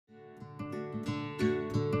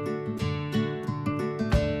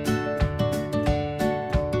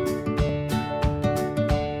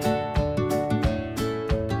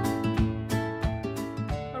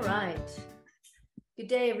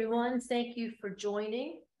day, everyone. Thank you for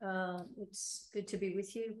joining. It's good to be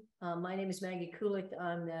with you. My name is Maggie Kulyk.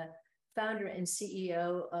 I'm the founder and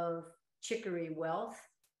CEO of Chicory Wealth.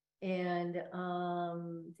 And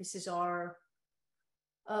this is our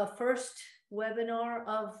first webinar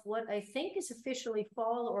of what I think is officially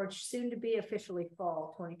fall or soon to be officially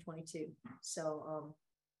fall 2022. So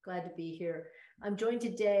glad to be here. I'm joined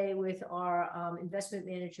today with our investment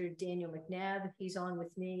manager, Daniel McNabb. He's on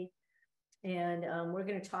with me. And we're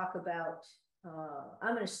going to talk about,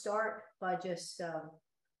 I'm going to start by just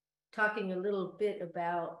talking a little bit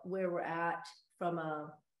about where we're at from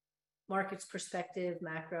a markets perspective,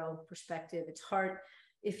 macro perspective. It's hard.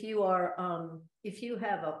 If you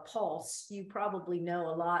have a pulse, you probably know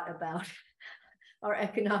a lot about our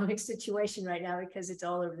economic situation right now because it's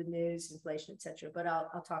all over the news, inflation, et cetera. But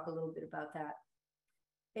I'll talk a little bit about that.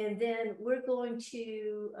 And then we're going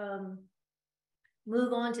to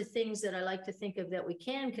move on to things that I like to think of that we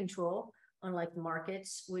can control, unlike the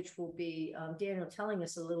markets, which will be Daniel telling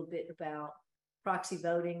us a little bit about proxy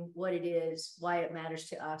voting, what it is, why it matters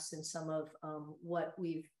to us, and some of what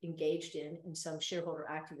we've engaged in, and some shareholder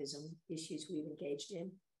activism issues we've engaged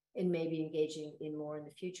in, and maybe engaging in more in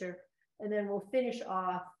the future. And then we'll finish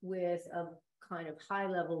off with a kind of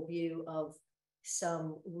high-level view of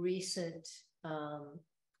some recent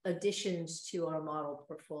additions to our model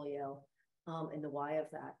portfolio. And the why of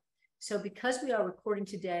that. So because we are recording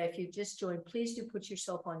today, if you just joined, please do put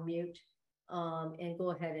yourself on mute and go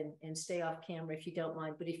ahead and stay off camera if you don't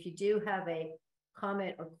mind. But if you do have a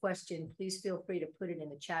comment or question, please feel free to put it in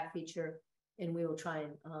the chat feature and we will try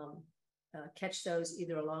and catch those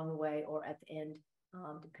either along the way or at the end,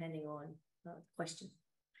 depending on the question.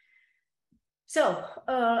 So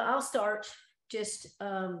I'll start. Just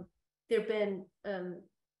there have been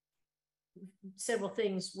several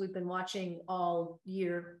things we've been watching all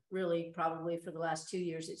year, really, probably for the last 2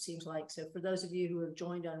 years, it seems like. So for those of you who have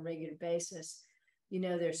joined on a regular basis, you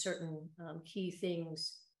know there's certain key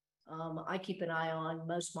things I keep an eye on,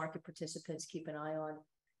 most market participants keep an eye on.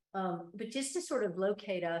 But just to sort of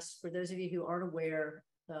locate us, for those of you who aren't aware,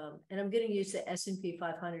 and I'm going to use the S&P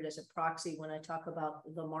 500 as a proxy when I talk about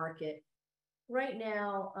the market. Right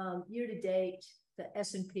now, year to date, the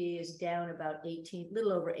S&P is down about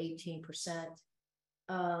little over 18%.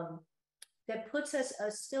 That puts us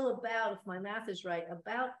still about, if my math is right,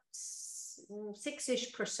 about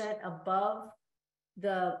 6-ish% above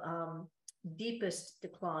the deepest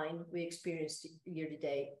decline we experienced year to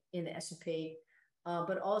date in the S&P,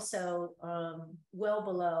 but also well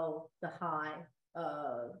below the high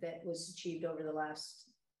that was achieved over the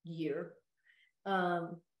last year.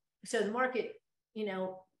 So the market,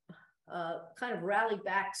 kind of rallied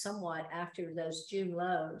back somewhat after those June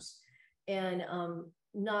lows, and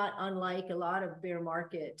not unlike a lot of bear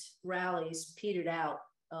market rallies, petered out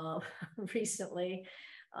recently.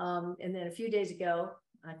 And then a few days ago,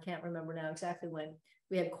 I can't remember now exactly when,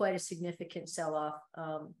 we had quite a significant sell-off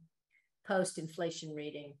post-inflation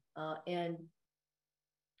reading. And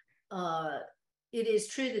it is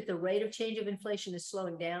true that the rate of change of inflation is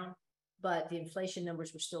slowing down, but the inflation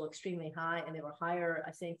numbers were still extremely high, and they were higher,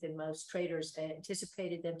 I think, than most traders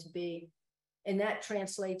anticipated them to be. And that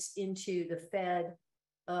translates into the Fed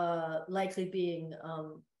likely being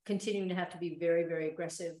continuing to have to be very, very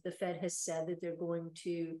aggressive. The Fed has said that they're going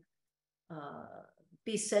to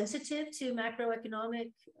be sensitive to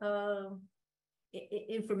macroeconomic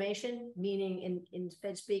information, meaning in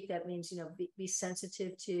Fed speak, that means, be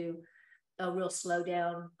sensitive to a real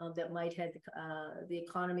slowdown that might head the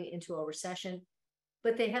economy into a recession.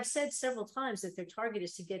 But they have said several times that their target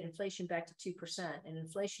is to get inflation back to 2%, and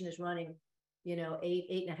inflation is running,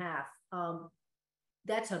 8.5.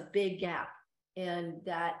 That's a big gap, and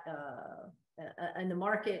that and the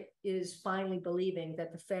market is finally believing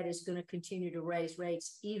that the Fed is going to continue to raise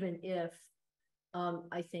rates, even if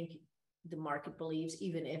I think the market believes,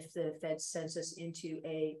 even if the Fed sends us into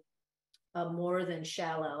a more than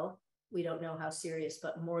shallow, we don't know how serious,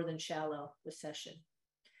 but more than shallow recession.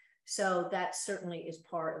 So that certainly is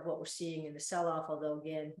part of what we're seeing in the sell-off, although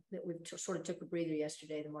again, that we sort of took a breather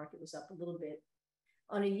yesterday. The market was up a little bit.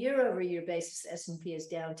 On a year-over-year basis, S&P is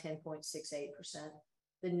down 10.68%.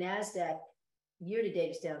 The NASDAQ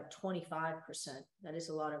year-to-date is down 25%. That is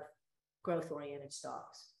a lot of growth-oriented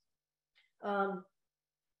stocks.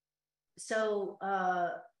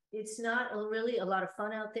 It's not really a lot of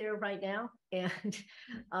fun out there right now. And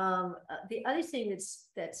the other thing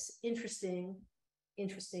that's interesting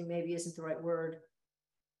maybe isn't the right word.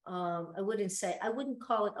 I wouldn't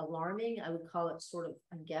call it alarming. I would call it sort of,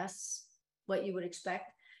 I guess, what you would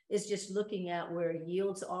expect is just looking at where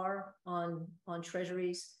yields are on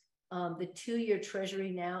treasuries. The 2-year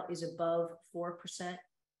treasury now is above 4%.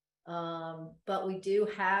 But we do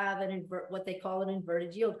have what they call an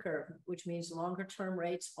inverted yield curve, which means longer term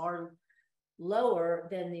rates are lower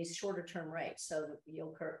than these shorter term rates. So the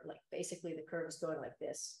yield curve, like basically the curve is going like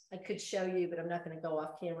this. I could show you, but I'm not going to go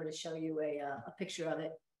off camera to show you a picture of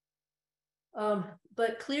it.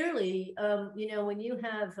 But clearly, you know, when you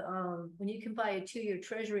can buy a 2-year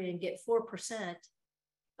treasury and get 4%,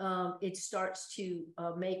 it starts to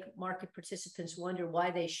make market participants wonder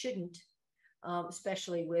why they shouldn't,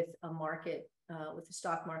 especially with a market, with the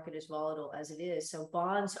stock market as volatile as it is. So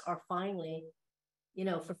bonds are finally, you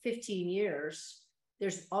know, for 15 years,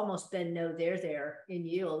 there's almost been no there in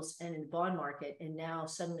yields and in the bond market. And now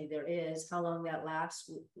suddenly there is. How long that lasts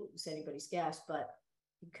is anybody's guess, but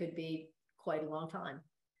it could be quite a long time.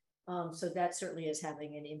 So that certainly is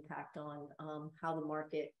having an impact on how the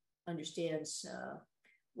market understands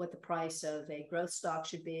what the price of a growth stock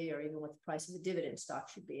should be, or even what the price of a dividend stock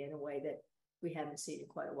should be, in a way that we haven't seen in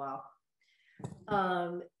quite a while.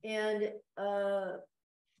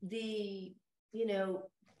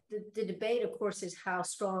 The debate, of course, is how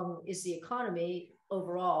strong is the economy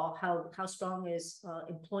overall, how strong is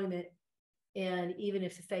employment, and even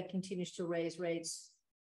if the Fed continues to raise rates,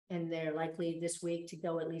 and they're likely this week to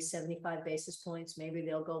go at least 75 basis points, maybe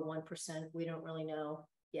they'll go 1%. We don't really know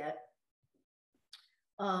yet.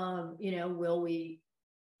 You know,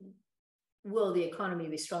 will the economy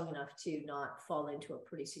be strong enough to not fall into a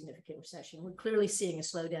pretty significant recession? We're clearly seeing a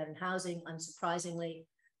slowdown in housing, unsurprisingly.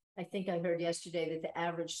 I think I heard yesterday that the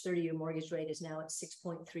average 30-year mortgage rate is now at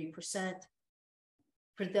 6.3%.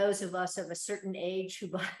 For those of us of a certain age who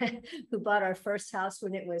bought our first house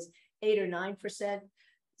when it was 8 or 9%,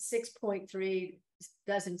 6.3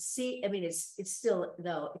 doesn't see, I mean, it's still,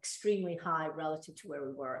 though, extremely high relative to where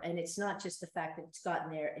we were. And it's not just the fact that it's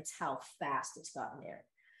gotten there, it's how fast it's gotten there.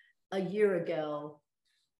 A year ago,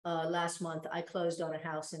 last month, I closed on a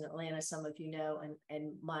house in Atlanta, some of you know,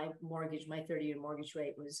 and my 30-year mortgage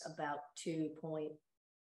rate was about 2.25,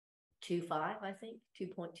 I think,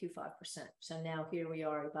 2.25%. So now here we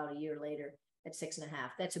are about a year later at 6.5.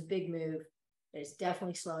 That's a big move. It's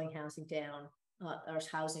definitely slowing housing down.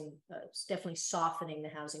 It's definitely softening the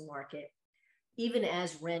housing market, even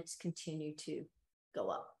as rents continue to go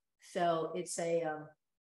up. So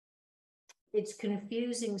it's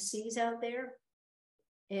confusing seas out there.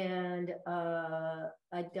 And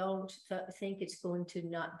I don't think it's going to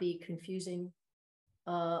not be confusing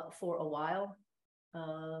for a while.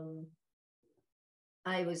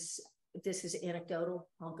 This is anecdotal.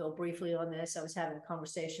 I'll go briefly on this. I was having a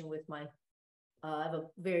conversation with I have a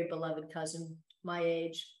very beloved cousin, my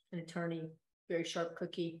age, an attorney, very sharp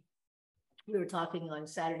cookie. We were talking on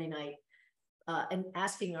Saturday night and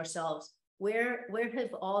asking ourselves, where have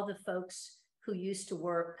all the folks who used to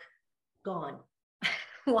work gone?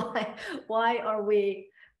 Why,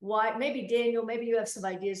 maybe Daniel, maybe you have some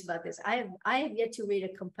ideas about this. I have yet to read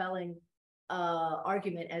a compelling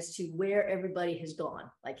argument as to where everybody has gone.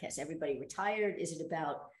 Like, has everybody retired? Is it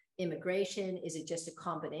about immigration? Is it just a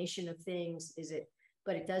combination of things?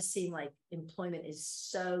 But it does seem like employment is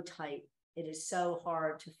so tight. It is so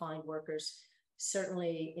hard to find workers,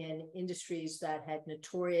 certainly in industries that had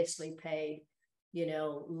notoriously paid, you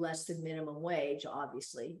know, less than minimum wage,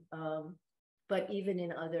 obviously. But even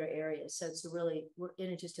in other areas. So we're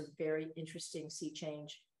in just a very interesting sea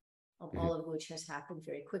change, all of which has happened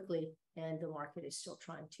very quickly. And the market is still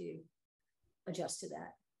trying to adjust to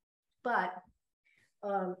that. But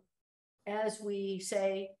as we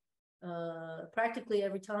say, practically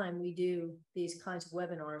every time we do these kinds of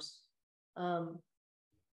webinars,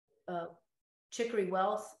 Chicory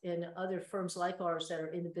Wealth and other firms like ours that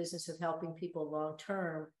are in the business of helping people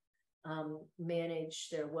long-term manage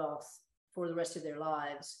their wealth for the rest of their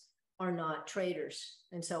lives are not traders.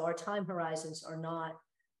 And so our time horizons are not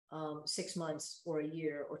 6 months or a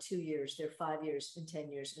year or 2 years. They're 5 years and 10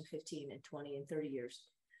 years and 15 and 20 and 30 years.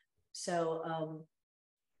 So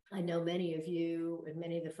I know many of you and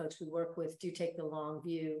many of the folks we work with do take the long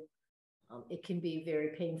view. It can be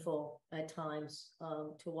very painful at times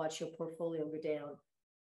to watch your portfolio go down,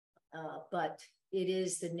 but it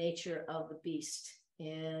is the nature of the beast,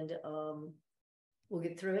 and we'll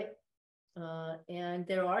get through it. And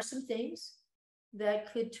there are some things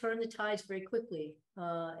that could turn the tides very quickly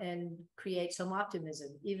and create some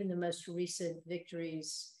optimism. Even the most recent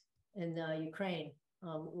victories in Ukraine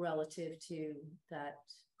relative to that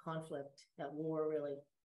conflict, that war really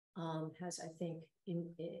has, I think,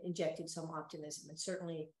 injected some optimism. And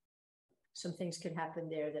certainly some things could happen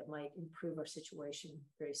there that might improve our situation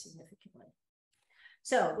very significantly.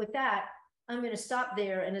 So with that, I'm going to stop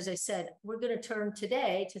there. And as I said, we're going to turn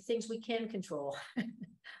today to things we can control,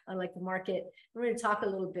 unlike the market. We're going to talk a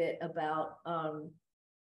little bit about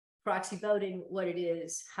proxy voting, what it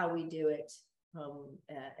is, how we do it,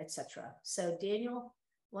 etc. So Daniel,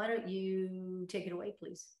 why don't you take it away,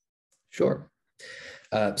 please? Sure.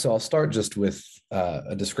 So I'll start just with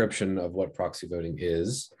a description of what proxy voting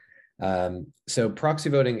is. So proxy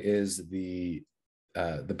voting is the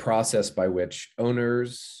process by which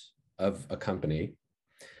owners of a company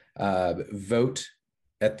vote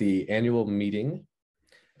at the annual meeting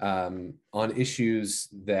on issues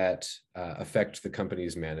that affect the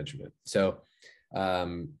company's management. So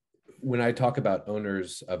when I talk about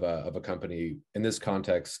owners of a company, in this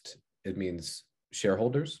context, it means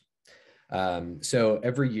shareholders. So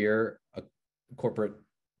every year, a corporate,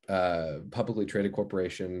 publicly traded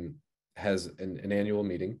corporation has an annual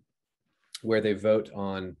meeting where they vote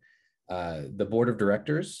on the board of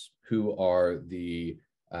directors, who are the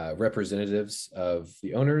representatives of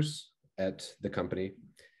the owners at the company,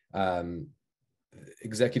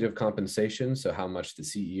 executive compensation, so how much the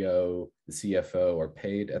CEO, the CFO are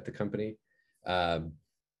paid at the company,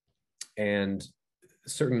 and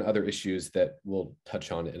certain other issues that we'll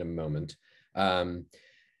touch on in a moment. So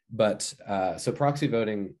proxy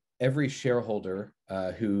voting, every shareholder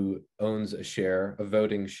who owns a share, a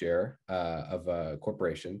voting share of a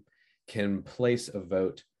corporation, can place a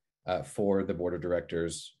vote for the board of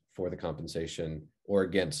directors for the compensation or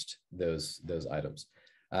against those items.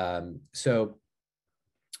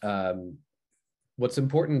 What's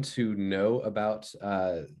important to know about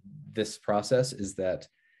this process is that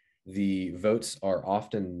the votes are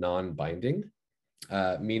often non-binding,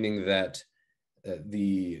 meaning that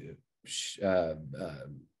the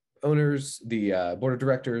owners, the board of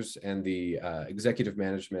directors, and the executive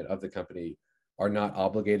management of the company are not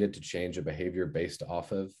obligated to change a behavior based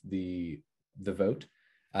off of the vote.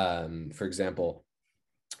 For example,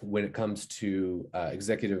 when it comes to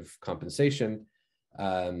executive compensation,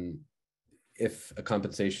 if a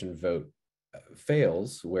compensation vote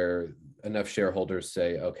fails, where enough shareholders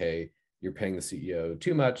say, okay, you're paying the CEO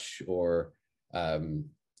too much, or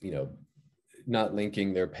not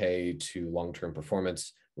linking their pay to long-term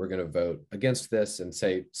performance, we're going to vote against this, and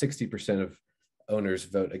say 60% of owners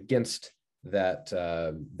vote against that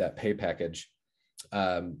pay package.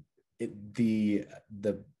 The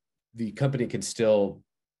company can still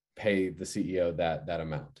pay the CEO that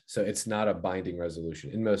amount. So it's not a binding resolution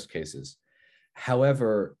in most cases.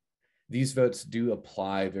 However, these votes do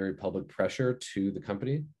apply very public pressure to the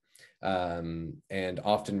company, and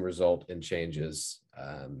often result in changes.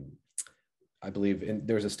 I believe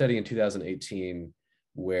there was a study in 2018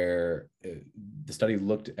 where the study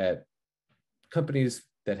looked at companies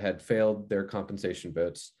that had failed their compensation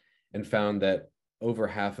votes and found that over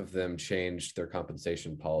half of them changed their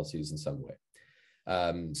compensation policies in some way.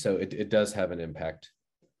 So it does have an impact.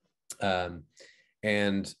 And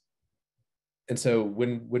so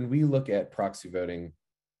when we look at proxy voting,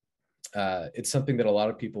 it's something that a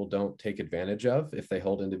lot of people don't take advantage of. If they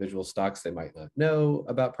hold individual stocks, they might not know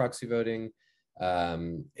about proxy voting.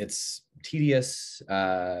 It's tedious,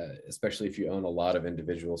 especially if you own a lot of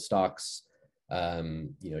individual stocks.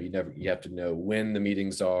 You have to know when the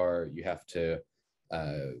meetings are. You have to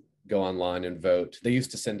go online and vote. They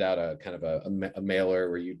used to send out a kind of a mailer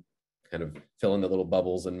where you kind of fill in the little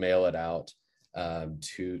bubbles and mail it out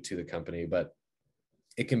to the company, but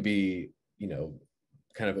it can be,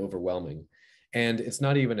 kind of overwhelming. And it's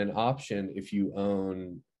not even an option if you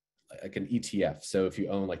own like an ETF. So if you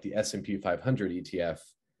own like the S&P 500 ETF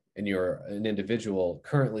and you're an individual,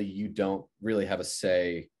 currently you don't really have a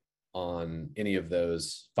say on any of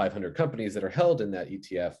those 500 companies that are held in that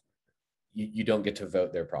ETF. You don't get to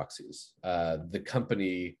vote their proxies. The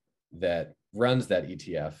company that runs that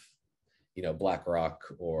ETF, BlackRock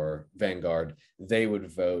or Vanguard, they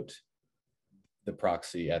would vote the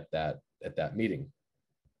proxy at that meeting.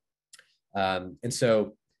 And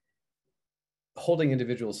so holding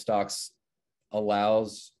individual stocks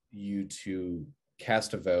allows you to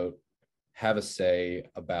cast a vote, have a say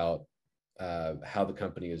about how the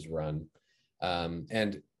company is run.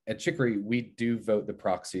 And at Chicory, we do vote the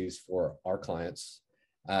proxies for our clients.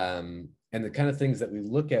 And the kind of things that we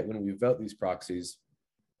look at when we vote these proxies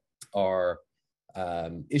are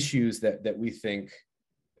issues that we think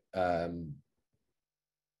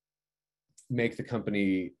make the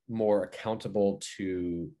company more accountable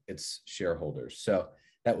to its shareholders. So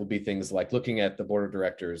that will be things like looking at the board of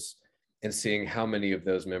directors and seeing how many of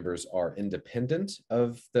those members are independent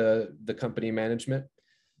of the company management.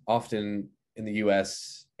 Often in the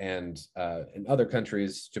US and in other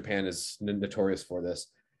countries, Japan is notorious for this,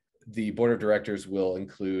 the board of directors will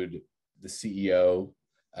include the CEO,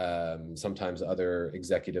 sometimes other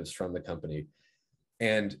executives from the company.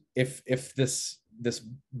 And if this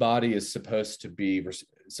body is supposed to be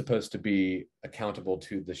accountable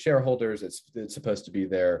to the shareholders, it's supposed to be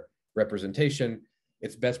their representation,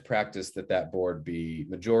 it's best practice that that board be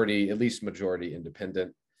at least majority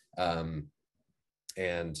independent,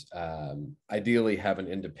 and ideally have an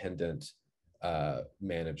independent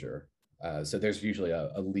manager. So there's usually a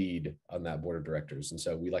lead on that board of directors, and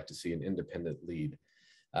so we like to see an independent lead.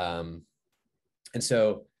 And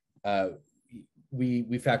so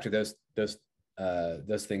we factor those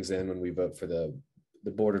things in when we vote for the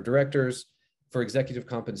board of directors. For executive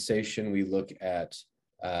compensation, we look at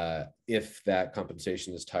if that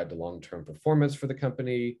compensation is tied to long-term performance for the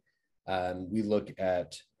company. We look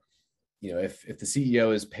at, if the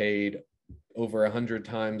CEO is paid over 100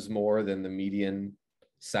 times more than the median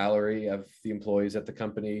salary of the employees at the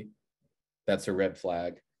company, that's a red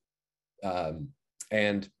flag.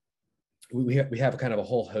 And we have kind of a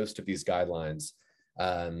whole host of these guidelines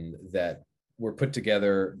that were put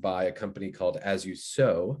together by a company called As You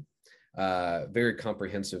Sow, very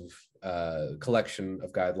comprehensive collection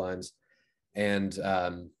of guidelines. And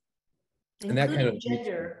that kind of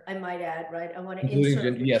gender, I might add, right? I want to insert.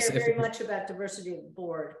 Gender, yes, care very much about diversity of the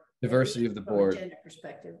board. Diversity of the board. From a gender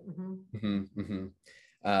perspective.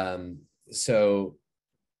 So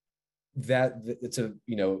that it's a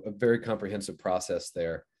very comprehensive process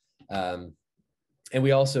there, and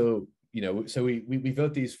we also so we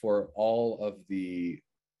vote these for all of the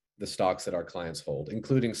stocks that our clients hold,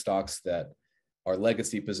 including stocks that are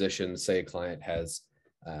legacy positions. Say a client has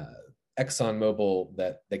ExxonMobil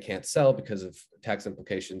that they can't sell because of tax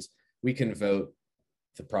implications, we can vote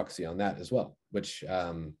the proxy on that as well, which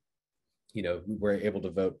we're able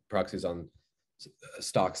to vote proxies on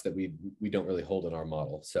stocks that we don't really hold in our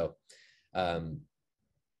model. So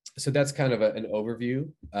so that's kind of an overview.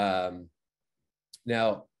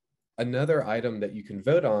 Now, another item that you can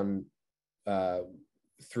vote on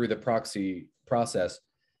through the proxy process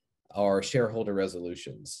are shareholder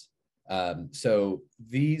resolutions. So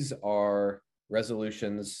these are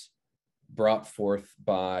resolutions brought forth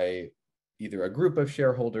by either a group of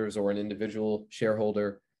shareholders or an individual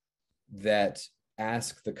shareholder that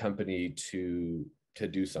ask the company to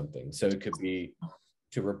do something. So it could be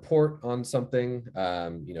to report on something,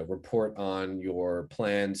 report on your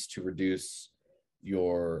plans to reduce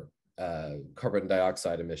your carbon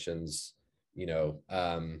dioxide emissions,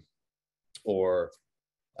 or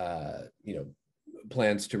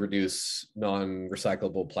plans to reduce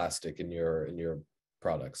non-recyclable plastic in your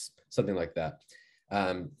products, something like that.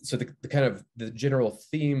 So the general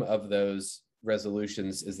theme of those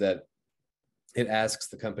resolutions is that it asks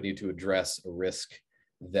the company to address a risk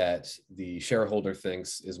that the shareholder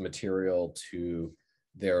thinks is material to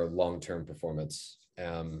their long-term performance.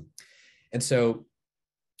 And so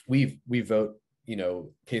we vote,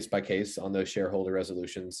 case by case on those shareholder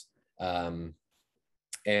resolutions. And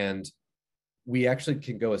we actually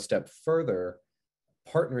can go a step further,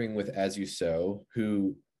 partnering with As You Sow,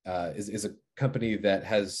 who is a company that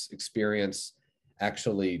has experience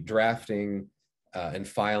actually drafting and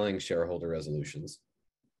filing shareholder resolutions.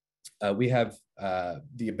 We have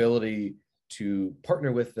the ability to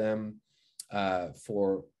partner with them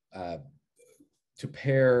to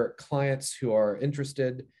pair clients who are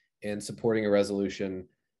interested in supporting a resolution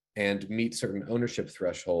and meet certain ownership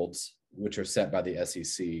thresholds, which are set by the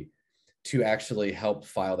SEC, to actually help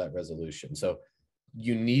file that resolution. So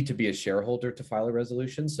you need to be a shareholder to file a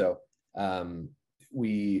resolution. So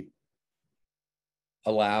we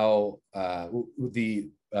allow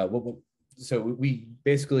so we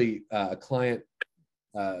basically a client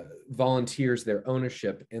volunteers their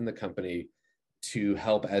ownership in the company to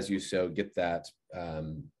help As You Sow get that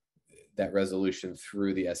that resolution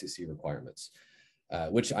through the SEC requirements,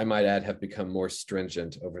 which I might add have become more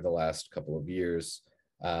stringent over the last couple of years,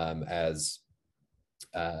 as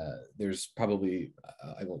there's probably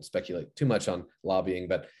I won't speculate too much on lobbying,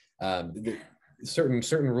 but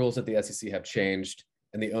certain rules at the SEC have changed,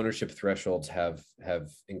 and the ownership thresholds have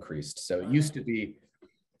increased. So it used to be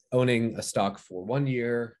owning a stock for 1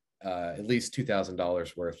 year, at least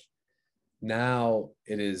 $2,000 worth. Now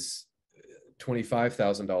it is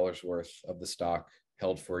 $25,000 worth of the stock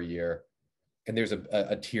held for a year. And there's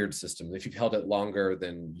a tiered system. If you've held it longer,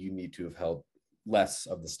 then you need to have held less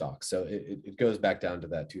of the stock. So it goes back down to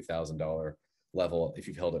that $2,000 level if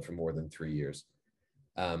you've held it for more than 3 years.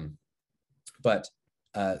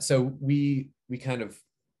 So we kind of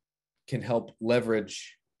can help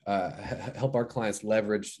leverage, help our clients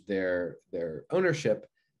leverage their ownership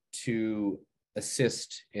to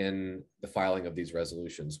assist in the filing of these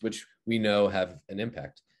resolutions, which we know have an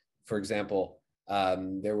impact. For example,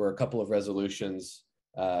 there were a couple of resolutions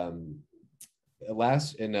in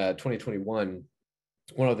 2021,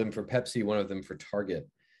 one of them for Pepsi, one of them for Target.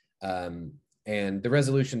 And the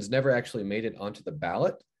resolutions never actually made it onto the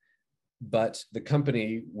ballot, but the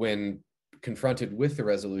company, when confronted with the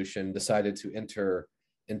resolution, decided to enter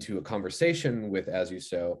into a conversation with As You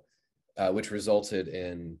Sow, which resulted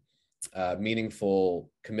in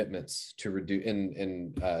meaningful commitments to reduce.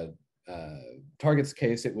 In Target's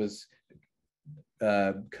case, it was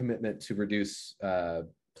commitment to reduce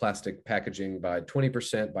plastic packaging by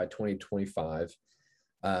 20% by 2025.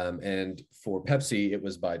 And for Pepsi, it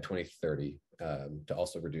was by 2030 to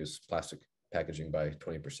also reduce plastic packaging by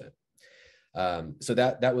 20%. So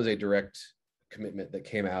that was a direct commitment that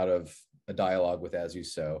came out of a dialogue with As You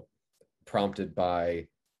Sow, prompted by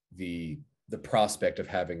the prospect of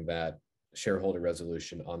having that shareholder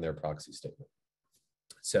resolution on their proxy statement.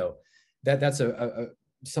 So that's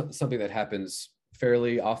something that happens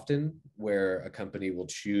fairly often, where a company will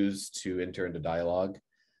choose to enter into dialogue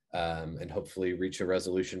and hopefully reach a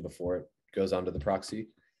resolution before it goes onto the proxy.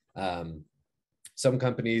 Some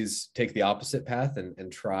companies take the opposite path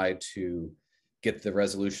and try to get the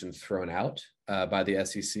resolution thrown out by the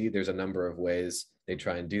SEC. There's a number of ways they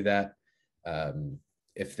try and do that.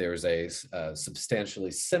 If there's a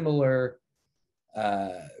substantially similar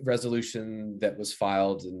resolution that was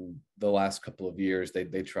filed in the last couple of years, they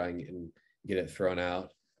try and get it thrown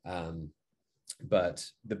out. But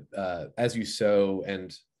As You Sow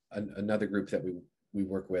and another group that we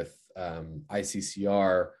work with,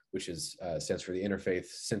 ICCR, which stands for the Interfaith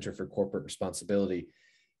Center for Corporate Responsibility,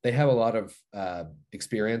 they have a lot of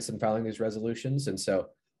experience in filing these resolutions. And so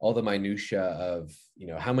all the minutia of,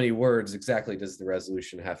 how many words exactly does the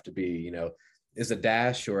resolution have to be? Is a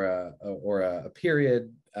dash or a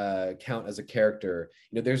period count as a character?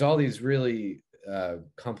 There's all these really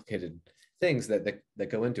complicated things that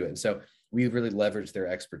go into it. And so we really leverage their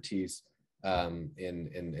expertise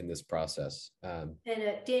in this process. And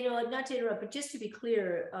Daniel, not to interrupt, but just to be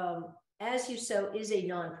clear, As You Sow is a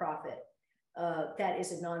nonprofit. That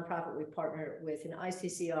is a nonprofit we partner with, and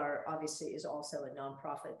ICCR obviously is also a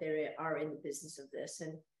nonprofit. They are in the business of this,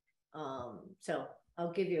 and so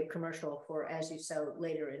I'll give you a commercial for As You Sow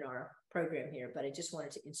later in our program here. But I just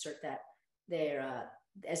wanted to insert that they're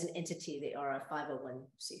as an entity, they are a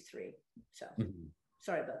 501c3. So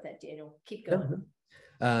sorry about that, Daniel. Keep going.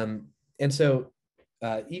 And so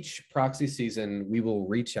each proxy season, we will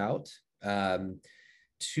reach out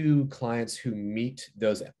to clients who meet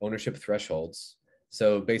those ownership thresholds.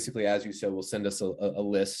 So basically, As You Sow will send us a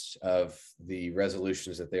list of the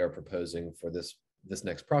resolutions that they are proposing for this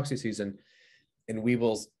next proxy season, and we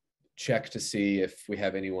will check to see if we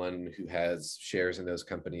have anyone who has shares in those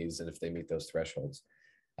companies and if they meet those thresholds.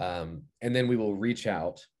 And then we will reach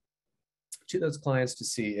out to those clients to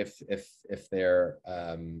see if they're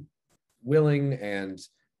willing and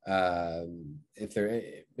if they're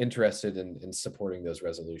interested in supporting those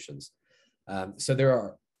resolutions. So there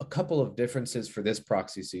are a couple of differences for this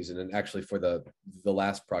proxy season, and actually for the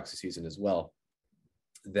last proxy season as well,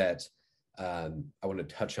 that I want to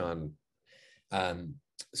touch on.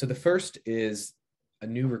 So the first is a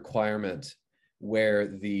new requirement where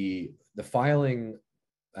the filing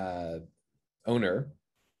owner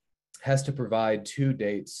has to provide 2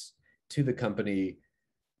 dates to the company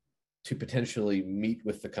to potentially meet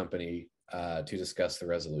with the company to discuss the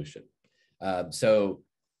resolution. So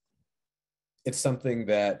it's something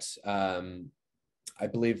that I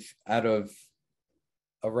believe out of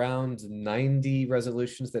around 90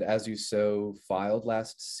 resolutions that As You Sow filed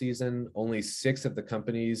last season, only 6 of the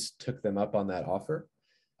companies took them up on that offer.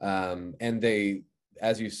 And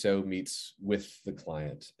As You Sow meets with the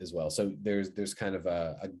client as well. So there's kind of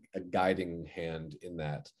a guiding hand in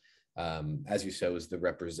that. As You Sow is the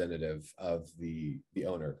representative of the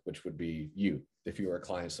owner, which would be you if you are a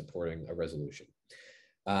client supporting a resolution.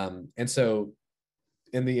 And so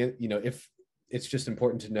if it's just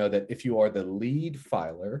important to know that if you are the lead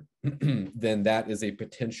filer, then that is a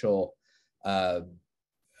potential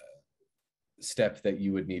step that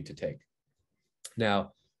you would need to take.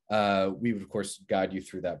 Now, we would of course guide you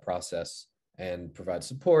through that process and provide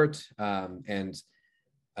support.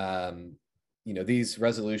 These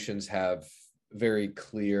resolutions have very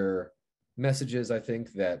clear messages, I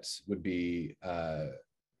think, that would be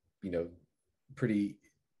pretty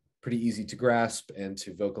easy to grasp and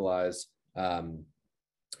to vocalize.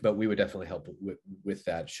 But we would definitely help with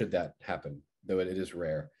that should that happen, though it is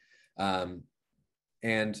rare.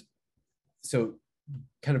 And so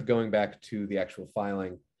kind of going back to the actual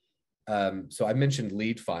filing, So I mentioned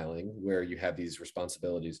lead filing, where you have these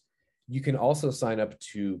responsibilities. You can also sign up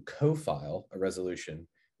to co-file a resolution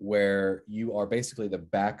where you are basically the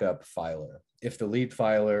backup filer. If the lead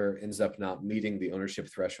filer ends up not meeting the ownership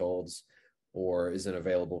thresholds or isn't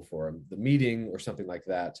available for the meeting or something like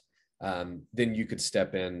that, then you could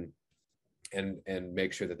step in and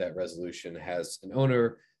make sure that that resolution has an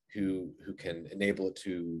owner who can enable it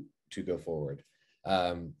to go forward.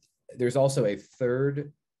 There's also a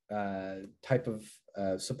third type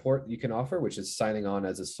of support you can offer, which is signing on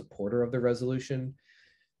as a supporter of the resolution.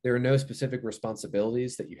 There are no specific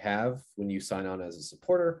responsibilities that you have when you sign on as a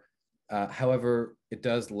supporter. However, it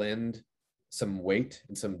does lend some weight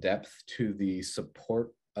and some depth to the support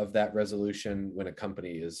of that resolution when a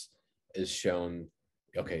company is shown,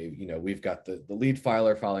 okay, we've got the lead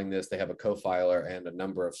filer filing this, they have a co-filer, and a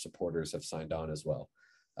number of supporters have signed on as well.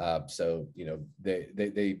 So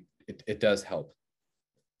it does help.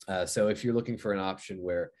 So if you're looking for an option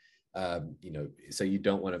where so you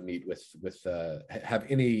don't want to meet with have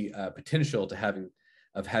any potential to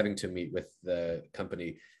having to meet with the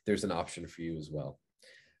company, there's an option for you as well.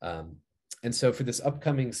 And so for this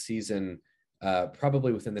upcoming season,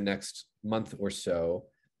 probably within the next month or so,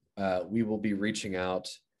 we will be reaching out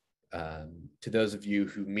to those of you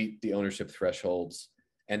who meet the ownership thresholds.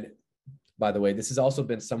 And by the way, this has also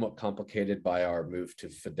been somewhat complicated by our move to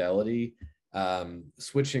Fidelity.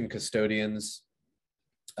 Switching custodians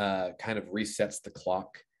kind of resets the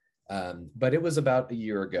clock. But it was about a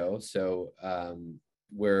year ago, so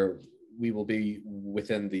where we will be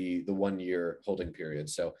within the 1 year holding period.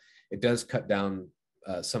 So it does cut down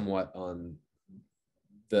somewhat on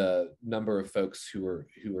the number of folks who are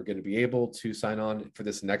going to be able to sign on for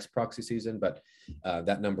this next proxy season, but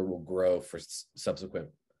that number will grow for subsequent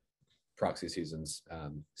proxy seasons.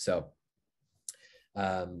 So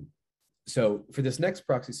for this next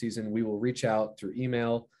proxy season, we will reach out through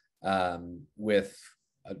email with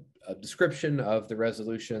a description of the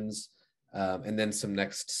resolutions and then some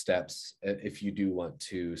next steps if you do want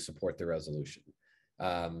to support the resolution.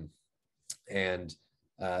 And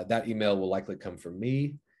that email will likely come from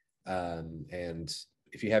me. And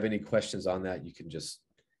if you have any questions on that, you can just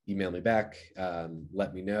email me back,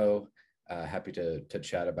 let me know. Happy to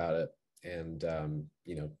chat about it and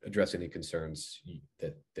address any concerns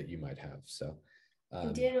that you might have. So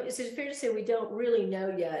Daniel, is it fair to say we don't really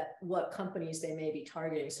know yet what companies they may be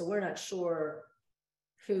targeting? So we're not sure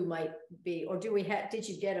who might be, or did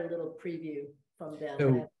you get a little preview from them?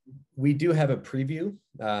 So we do have a preview.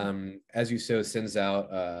 As you so sends out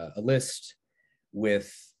a list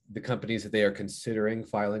with the companies that they are considering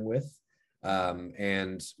filing with,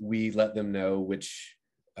 and we let them know which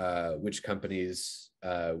companies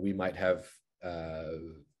we might have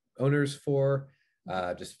owners for,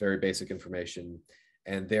 just very basic information,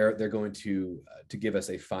 and they're going to give us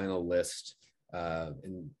a final list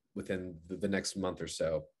within the next month or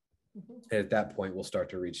so. Mm-hmm. And at that point, we'll start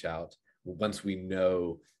to reach out once we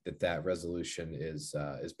know that resolution is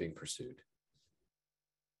being pursued.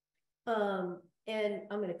 And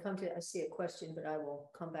I'm going to come to, I see a question, but I will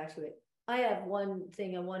come back to it. I have one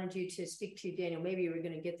thing I wanted you to speak to, Daniel. Maybe you were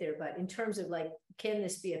going to get there, but in terms of can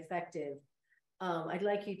this be effective? I'd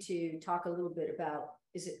like you to talk a little bit about,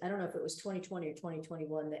 I don't know if it was 2020 or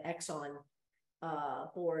 2021, the Exxon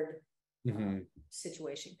board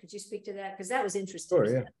situation. Could you speak to that? Because that was interesting.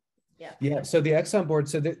 Sure, yeah. Yeah. So the Exxon board,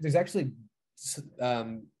 so there's actually,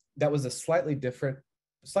 that was a slightly different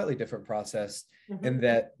process in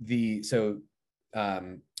that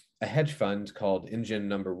a hedge fund called Engine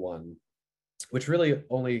Number One, which really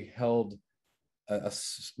only held a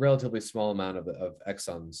relatively small amount of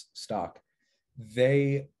Exxon's stock,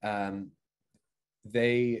 they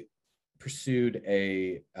pursued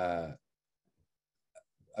a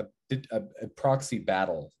proxy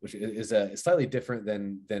battle, which is slightly different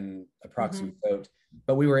than a proxy vote,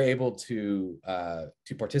 but we were able to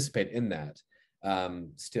participate in that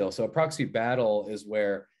still. So a proxy battle is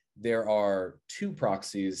where there are two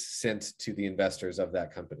proxies sent to the investors of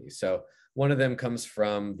that company. So one of them comes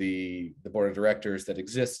from the board of directors that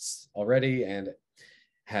exists already and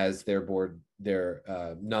has their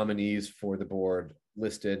nominees for the board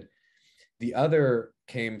listed. The other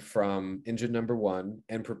came from Engine Number One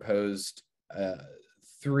and proposed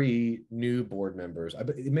 3 new board members.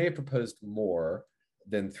 It may have proposed more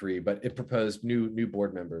than 3, but it proposed new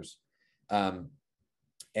board members.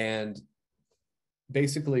 And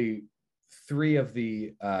basically 3 of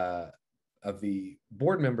the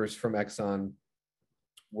board members from Exxon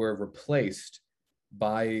were replaced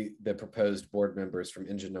by the proposed board members from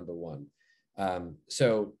Engine Number One.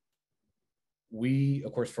 So we,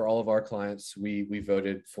 of course, for all of our clients, we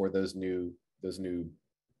voted for those new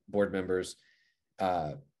board members.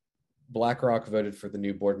 BlackRock voted for the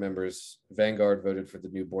new board members. Vanguard voted for the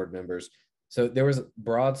new board members. So there was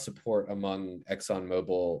broad support among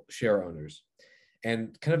ExxonMobil share owners.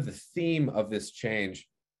 And kind of the theme of this change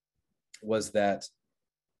was that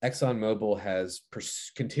ExxonMobil has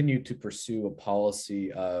continued to pursue a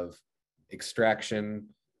policy of extraction,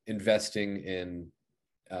 investing in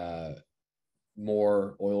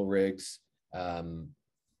more oil rigs, and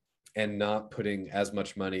not putting as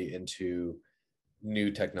much money into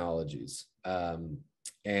new technologies.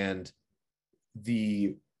 And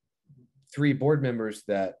the 3 board members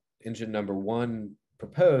that engine number 1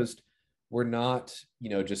 proposed were not,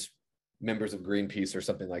 just members of Greenpeace or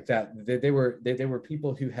something like that. They were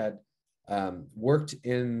people who had worked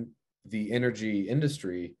in the energy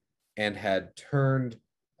industry and had turned,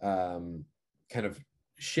 kind of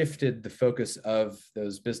shifted the focus of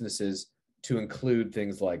those businesses to include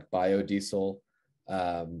things like biodiesel.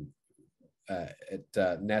 At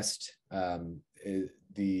Nest, I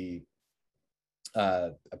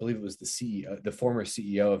believe it was the CEO, the former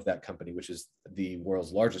CEO of that company, which is the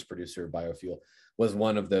world's largest producer of biofuel, was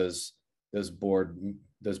one of those board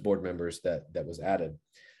members that was added.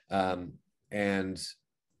 And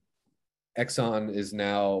Exxon is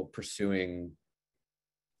now pursuing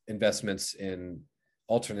investments in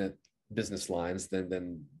alternate business lines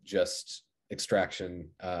than just extraction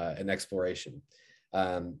and exploration.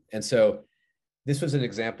 And so this was an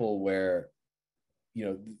example where,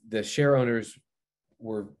 the share owners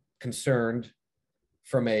were concerned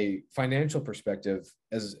from a financial perspective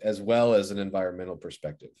as well as an environmental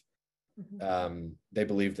perspective. Mm-hmm. They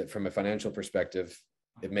believed that from a financial perspective,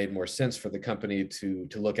 it made more sense for the company to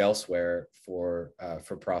look elsewhere for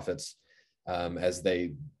profits, as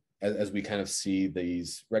we kind of see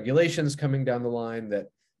these regulations coming down the line that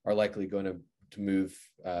are likely going to move,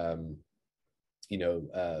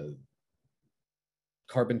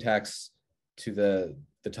 carbon tax to the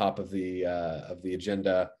top of the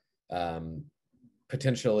agenda,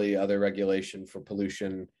 potentially other regulation for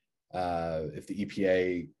pollution. If the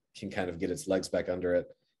EPA can kind of get its legs back under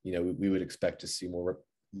it, we would expect to see more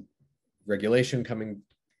regulation coming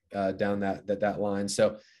down that line.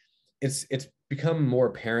 So it's become more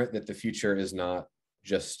apparent that the future is not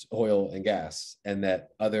just oil and gas, and that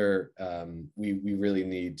we really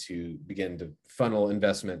need to begin to funnel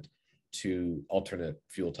investment to alternate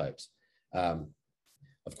fuel types, of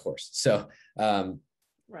course. So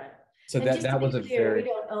right. So that was a very. We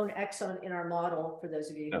don't own Exxon in our model. For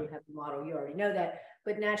those of you who have the model, you already know that.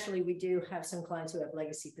 But naturally, we do have some clients who have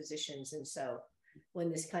legacy positions, and so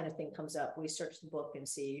when this kind of thing comes up, we search the book and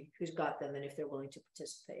see who's got them and if they're willing to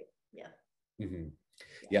participate. Yeah. Mm-hmm.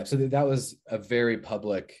 Yeah. So that was a very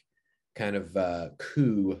public kind of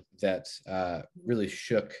coup that really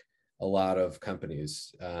shook a lot of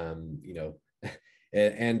companies,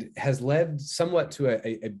 and has led somewhat to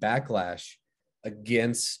a backlash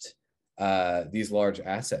against these large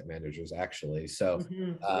asset managers, actually. So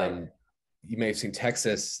right. You may have seen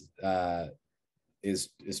Texas is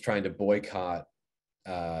trying to boycott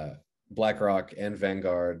BlackRock and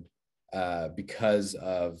Vanguard because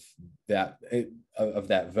of that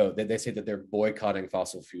vote. They say that they're boycotting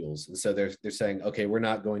fossil fuels, and so they're saying, okay, we're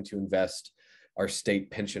not going to invest our state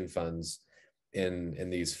pension funds in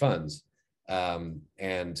these funds,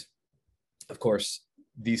 and of course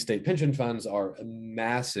these state pension funds are a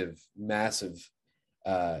massive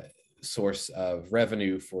source of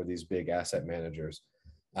revenue for these big asset managers,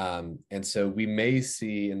 and so we may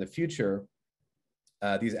see in the future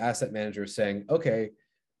these asset managers saying, okay,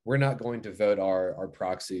 we're not going to vote our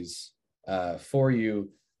proxies for you.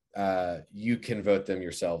 You can vote them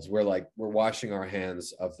yourselves. We're washing our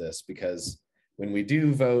hands of this, because when we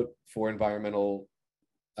do vote for environmental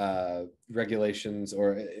regulations,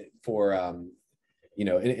 or for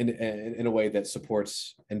in a way that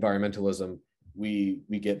supports environmentalism, we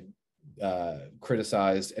get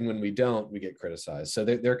criticized, and when we don't, we get criticized. So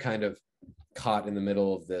they're kind of caught in the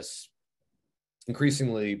middle of this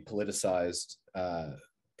increasingly politicized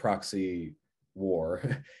proxy war,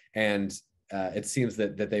 and it seems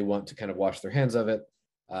that they want to kind of wash their hands of it,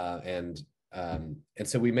 and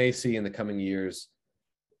so we may see in the coming years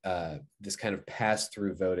this kind of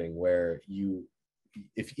pass-through voting, where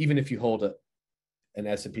even if you hold an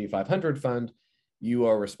S&P 500 fund, you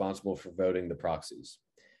are responsible for voting the proxies,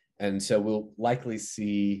 and so we'll likely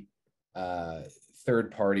see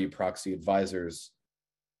third-party proxy advisors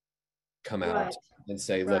come out and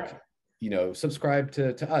say, look, subscribe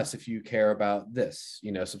to us if you care about this,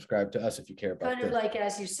 subscribe to us if you care about Kind of this. like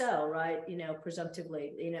as you sell, right?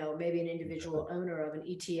 Presumptively, maybe an individual owner of an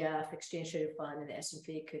ETF, exchange traded fund, and the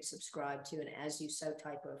S&P could subscribe to an as you sow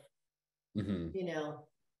type of,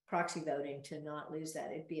 proxy voting to not lose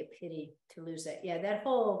that. It'd be a pity to lose that. Yeah, that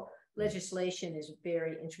whole legislation is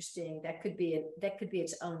very interesting. That could be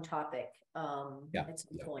its own topic at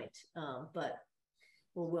some point. But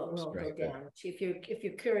we'll go down. If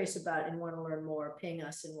you're curious about and want to learn more, ping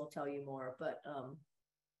us and we'll tell you more. But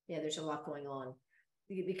there's a lot going on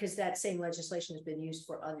because that same legislation has been used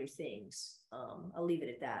for other things. I'll leave it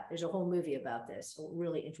at that. There's a whole movie about this, a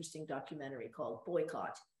really interesting documentary called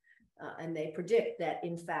Boycott. And they predict that,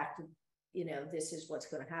 in fact, this is what's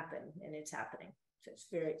going to happen, and it's happening. So it's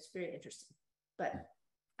very interesting. But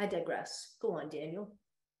I digress. Go on, Daniel.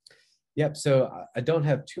 Yep. So I don't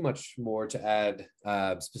have too much more to add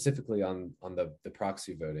specifically on the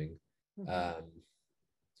proxy voting.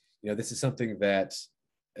 This is something that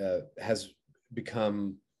has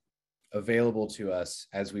become available to us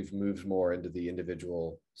as we've moved more into the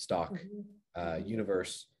individual stock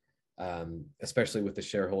universe. Especially with the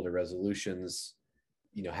shareholder resolutions,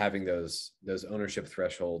 having those ownership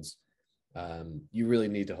thresholds, you really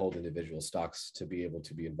need to hold individual stocks to be able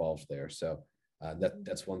to be involved there. So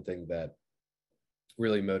that's one thing that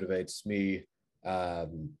really motivates me,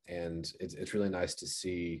 and it's really nice to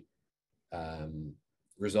see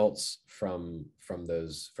results from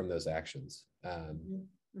those actions.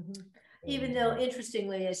 Even though,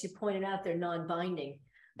 interestingly, as you pointed out, they're non-binding.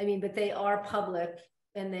 But they are public.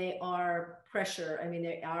 And they are pressure.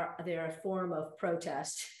 They're a form of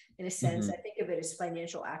protest in a sense. I think of it as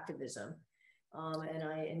financial activism, and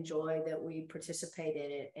I enjoy that we participate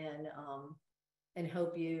in it, and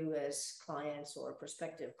hope you as clients or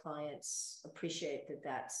prospective clients appreciate that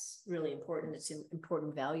that's really important. It's an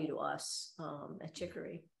important value to us at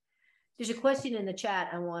Chicory. There's a question in the chat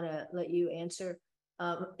I want to let you answer.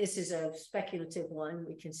 This is a speculative one.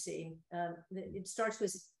 We can see it starts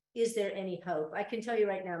with, is there any hope? I can tell you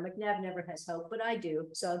right now, McNabb never has hope, but I do.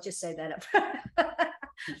 So I'll just say that up front.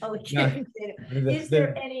 Is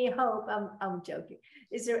there any hope? I'm joking.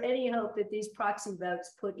 Is there any hope that these proxy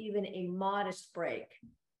votes put even a modest break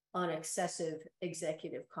on excessive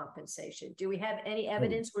executive compensation? Do we have any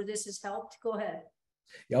evidence where this has helped? Go ahead.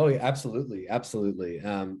 Oh, yeah, absolutely. Absolutely.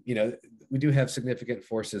 We do have significant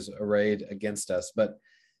forces arrayed against us, but,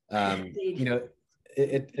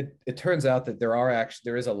 it turns out that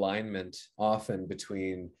there is alignment often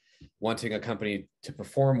between wanting a company to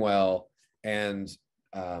perform well and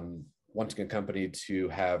wanting a company to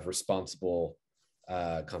have responsible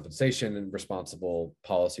compensation and responsible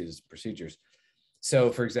policies and procedures. So,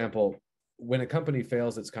 for example, when a company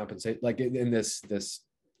fails its compensation, like in this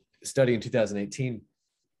study in 2018,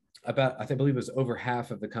 I believe it was over half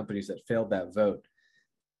of the companies that failed that vote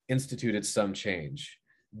instituted some change.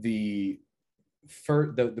 The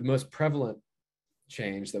most prevalent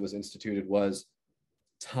change that was instituted was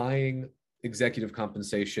tying executive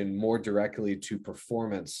compensation more directly to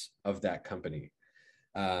performance of that company.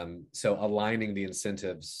 So aligning the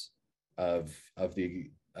incentives of the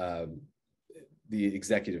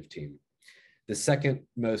executive team. The second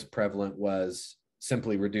most prevalent was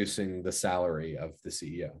simply reducing the salary of the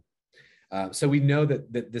CEO. So we know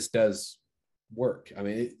that this does work.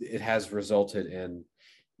 It has resulted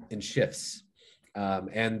in shifts.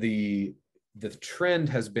 And the trend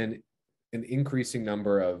has been an increasing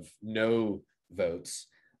number of no votes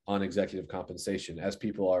on executive compensation as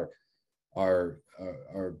people are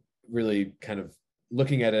really kind of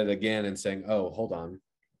looking at it again and saying, oh, hold on,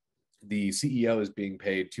 the CEO is being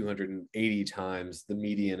paid 280 times the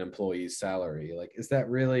median employee's salary. Like, is that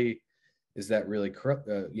really correct?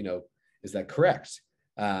 Is that correct?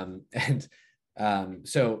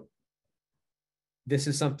 So this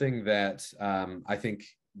is something that I think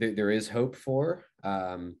there is hope for.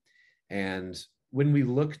 And when we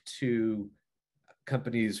look to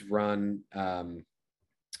companies run,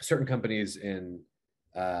 certain companies in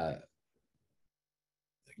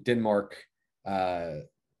Denmark,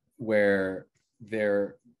 where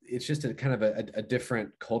it's just a kind of a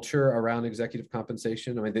different culture around executive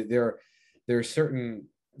compensation. There are certain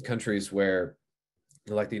countries where,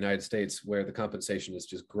 like the United States, where the compensation is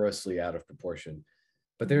just grossly out of proportion.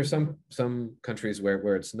 But there are some countries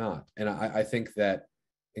where it's not. And I think that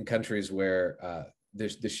in countries where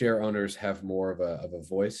the share owners have more of a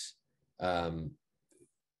voice,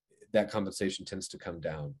 that compensation tends to come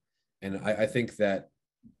down. And I think that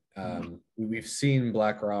we've seen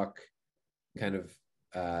BlackRock kind of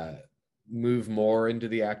move more into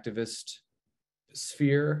the activist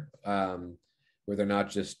sphere, where they're not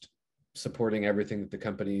just supporting everything that the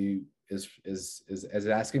company is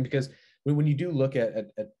asking, because when you do look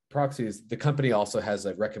at proxies, the company also has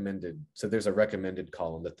a recommended, so there's a recommended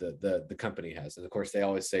column that the company has, and of course they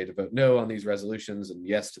always say to vote no on these resolutions and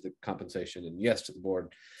yes to the compensation and yes to the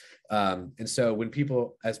board. And so when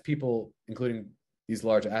people, including these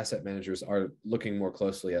large asset managers, are looking more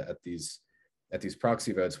closely at these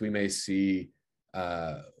proxy votes, we may see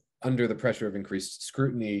under the pressure of increased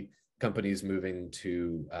scrutiny, companies moving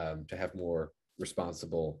to have more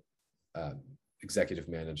responsible executive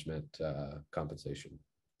management compensation.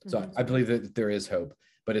 So I believe that there is hope,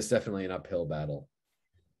 but it's definitely an uphill battle.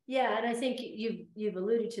 Yeah, and I think you've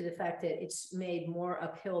alluded to the fact that it's made more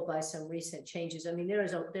uphill by some recent changes. I mean,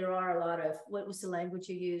 there are a lot of, what was the language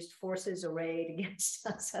you used? Forces arrayed against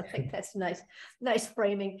us. I think that's nice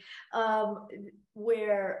framing.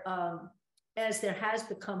 Where as there has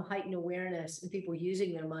become heightened awareness and people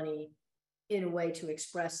using their money in a way to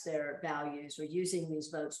express their values, or using these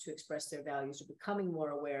votes to express their values, or becoming more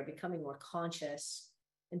aware, becoming more conscious,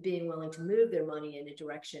 and being willing to move their money in a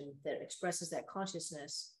direction that expresses that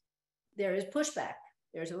consciousness, there is pushback.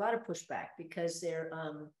 There's a lot of pushback because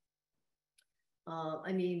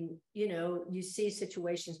I mean, you know, you see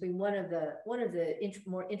situations. I mean, one of the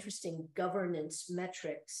more interesting governance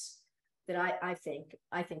metrics that I think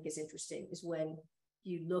is interesting is when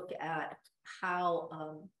you look at how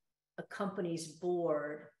a company's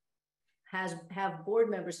board have board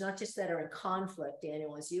members, not just that are in conflict,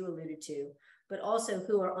 Daniel, as you alluded to, but also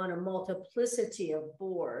who are on a multiplicity of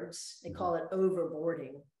boards. They call it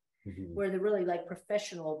overboarding, where they're really like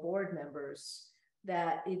professional board members,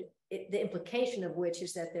 that the implication of which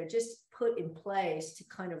is that they're just put in place to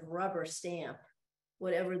kind of rubber stamp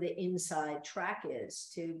whatever the inside track is,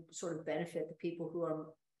 to sort of benefit the people who are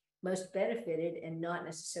most benefited and not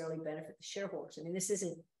necessarily benefit the shareholders. I mean, this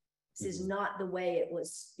is not the way it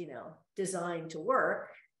was, you know, designed to work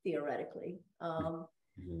theoretically.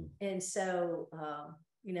 And so,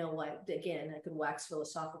 you know, like, again, I could wax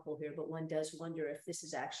philosophical here, but one does wonder if this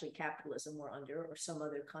is actually capitalism we're under, or some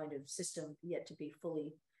other kind of system yet to be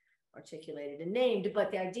fully articulated and named.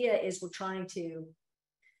 But the idea is we're trying to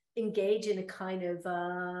engage in a kind of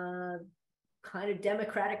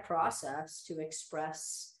democratic process to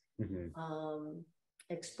express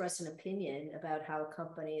express an opinion about how a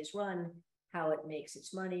company is run, how it makes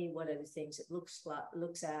its money, what are the things it looks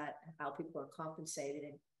at, how people are compensated.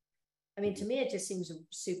 And I mean, to me, it just seems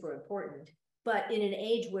super important. But in an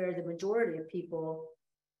age where the majority of people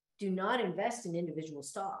do not invest in individual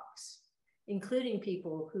stocks, including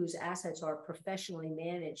people whose assets are professionally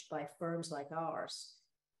managed by firms like ours,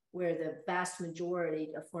 where the vast majority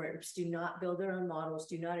of firms do not build their own models,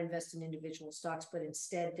 do not invest in individual stocks, but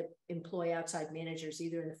instead employ outside managers,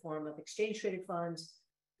 either in the form of exchange traded funds,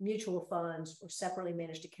 mutual funds, or separately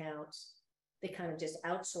managed accounts. They kind of just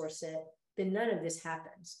outsource it. Then none of this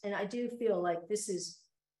happens. And I do feel like this is,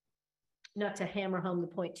 not to hammer home the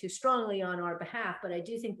point too strongly on our behalf, but I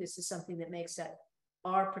do think this is something that makes that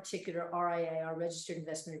our particular RIA, our registered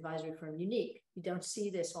investment advisory firm, unique. You don't see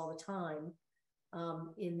this all the time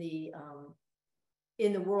in the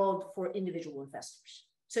world for individual investors.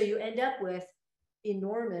 So you end up with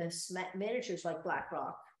enormous managers like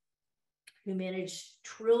BlackRock, who manage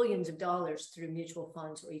trillions of dollars through mutual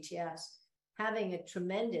funds or ETFs, having a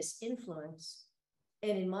tremendous influence.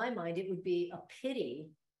 And in my mind, it would be a pity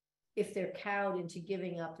if they're cowed into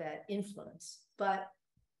giving up that influence. But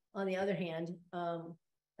on the other hand,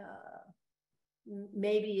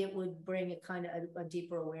 maybe it would bring a kind of a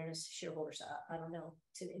deeper awareness to shareholders. I don't know.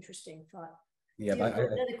 It's an interesting thought. Yeah,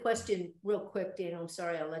 another question real quick, Daniel. I'm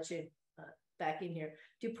sorry, I'll let you back in here.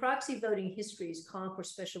 Do proxy voting histories, comp or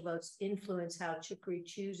special votes, influence how Chicory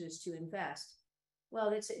chooses to invest? Well,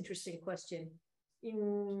 that's an interesting question.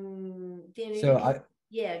 Daniel, so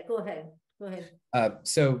yeah, go ahead.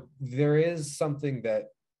 So there is something that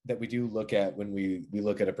we do look at when we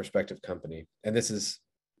look at a prospective company, and this is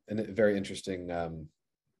a very interesting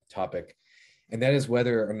topic, and that is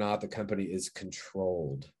whether or not the company is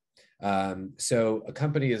controlled. So a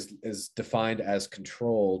company is defined as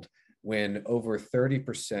controlled when over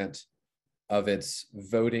 30% of its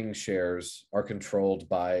voting shares are controlled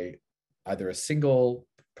by either a single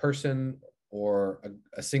person or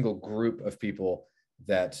a single group of people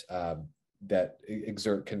that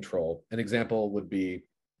exert control. An example would be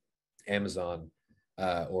Amazon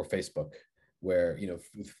or Facebook, where, you know,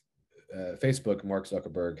 Facebook, Mark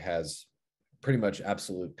Zuckerberg has pretty much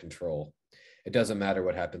absolute control. It doesn't matter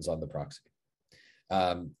what happens on the proxy.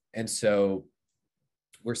 And so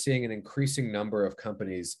we're seeing an increasing number of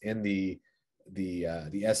companies in the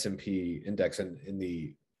S&P index and in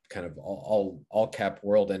the kind of all cap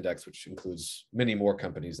world index, which includes many more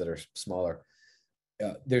companies that are smaller,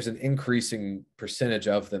 there's an increasing percentage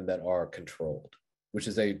of them that are controlled, which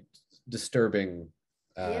is a disturbing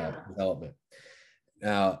development.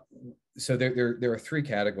 Now, so there are three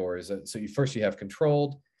categories. So you have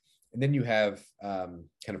controlled, and then you have kind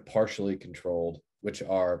of partially controlled, which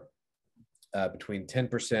are between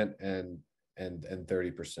 10% and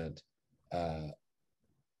 30%,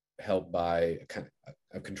 held by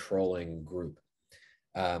a controlling group.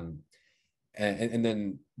 And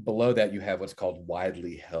then below that, you have what's called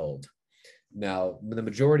widely held. Now, the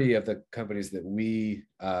majority of the companies that we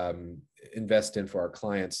invest in for our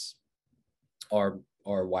clients are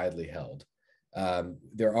widely held.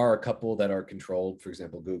 There are a couple that are controlled. For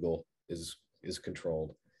example, Google is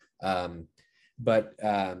controlled. So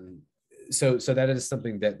that is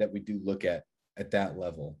something that we do look at that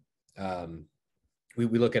level. We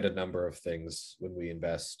look at a number of things when we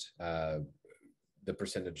invest. The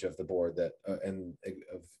percentage of the board that and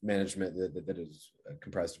of management that is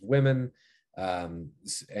comprised of women, and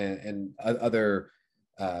other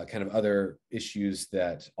kind of other issues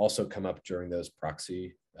that also come up during those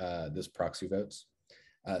proxy votes.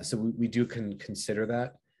 So we do consider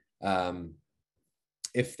that.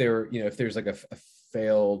 If there's like a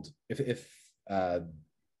failed, if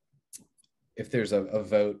there's a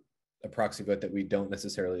vote, a proxy vote that we don't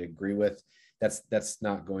necessarily agree with, that's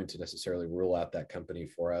not going to necessarily rule out that company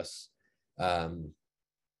for us. In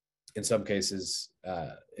some cases,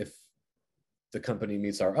 if the company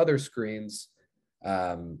meets our other screens,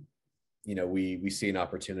 we see an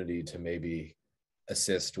opportunity to maybe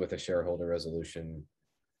assist with a shareholder resolution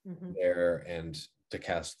there and to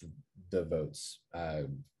cast the votes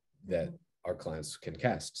that our clients can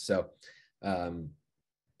cast. So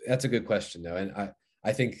that's a good question, though, and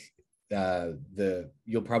I think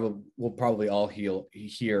we'll probably all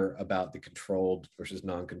hear about the controlled versus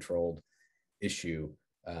non-controlled issue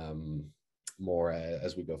more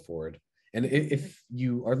as we go forward. And if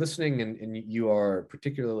you are listening and you are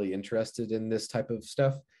particularly interested in this type of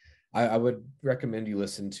stuff, I would recommend you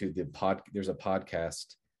listen to there's a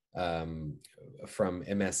podcast from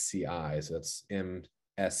MSCI. So that's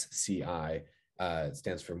MSCI. It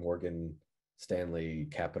stands for Morgan Stanley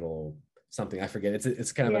Capital something. I forget.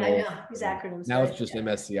 It's kind of an old. These acronyms. Now it's just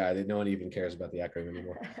MSCI. No one even cares about the acronym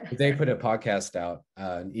anymore. But they put a podcast out,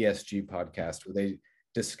 an ESG podcast, where they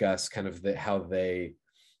discuss kind of how they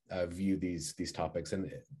view these topics,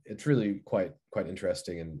 and it's really quite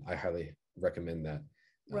interesting, and I highly recommend that.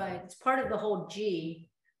 Right, it's part of the whole G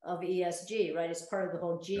of ESG, right? It's part of the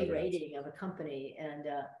whole G rating of a company, and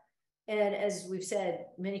as we've said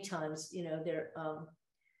many times, they're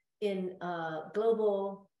in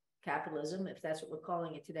global capitalism, if that's what we're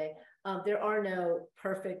calling it today, there are no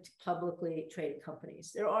perfect publicly traded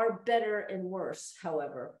companies. There are better and worse,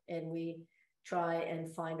 however, and we try and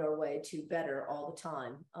find our way to better all the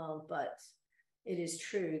time. But it is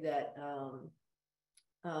true that,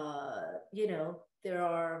 there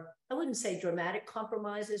are, I wouldn't say dramatic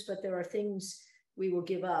compromises, but there are things we will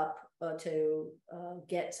give up to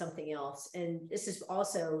get something else. And this is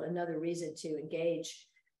also another reason to engage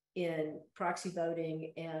in proxy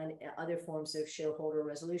voting and other forms of shareholder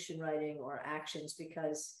resolution writing or actions,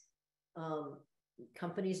 because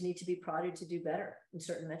companies need to be prodded to do better in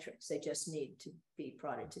certain metrics. They just need to be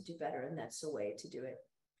prodded to do better, and that's the way to do it.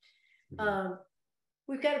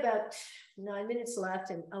 We've got about 9 minutes left,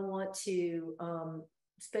 and I want to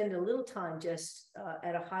spend a little time just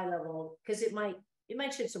at a high level, because it might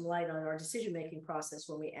shed some light on our decision-making process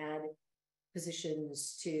when we add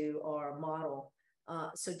positions to our model.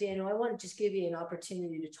 So Daniel, I want to just give you an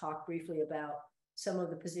opportunity to talk briefly about some of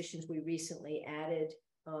the positions we recently added,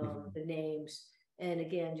 the names, and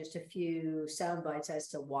again, just a few sound bites as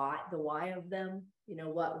to the why of them,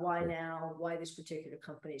 why now, why this particular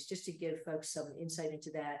companies, just to give folks some insight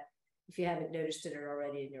into that, if you haven't noticed it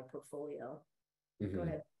already in your portfolio. Go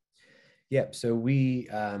ahead. Yeah, so we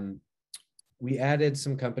added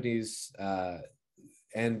some companies,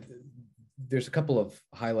 and there's a couple of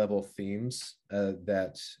high-level themes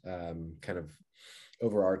that kind of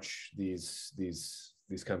overarch these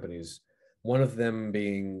companies. One of them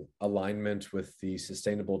being alignment with the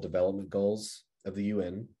Sustainable Development Goals of the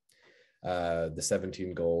UN, the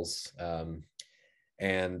 17 goals,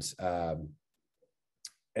 and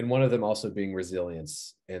one of them also being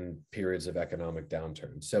resilience in periods of economic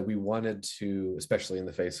downturn. So we wanted to, especially in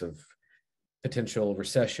the face of potential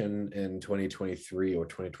recession in 2023 or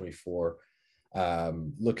 2024,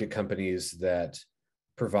 look at companies that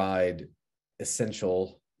provide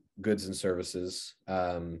essential goods and services,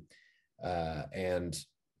 and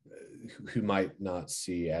who might not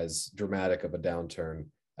see as dramatic of a downturn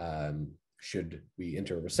should we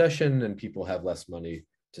enter a recession and people have less money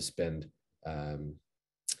to spend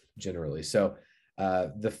generally. So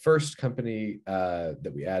the first company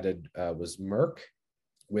that we added was Merck,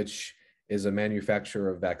 which is a manufacturer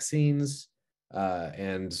of vaccines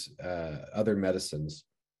and other medicines.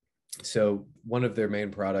 So one of their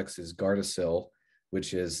main products is Gardasil,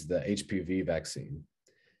 which is the HPV vaccine,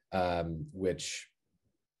 which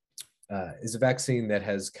is a vaccine that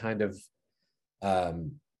has kind of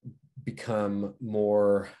become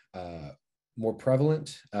more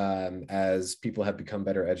prevalent as people have become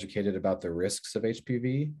better educated about the risks of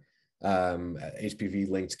HPV.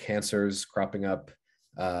 HPV-linked cancers cropping up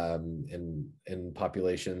in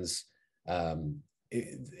populations.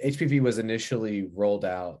 HPV was initially rolled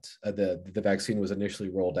out, the vaccine was initially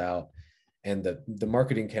rolled out, and the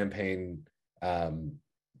marketing campaign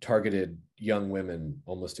targeted young women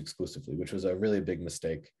almost exclusively, which was a really big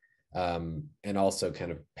mistake, and also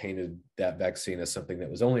kind of painted that vaccine as something that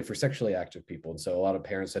was only for sexually active people. And so a lot of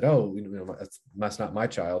parents said, oh, that's not my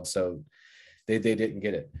child, so they didn't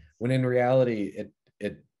get it. When in reality,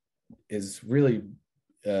 it is really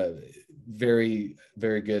very,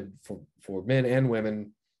 very good for men and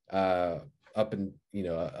women up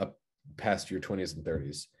past your 20s and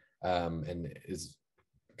 30s, and is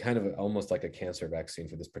kind of almost like a cancer vaccine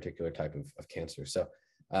for this particular type of cancer. So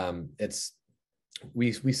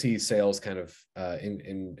we see sales kind of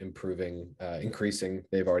increasing.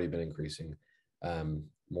 They've already been increasing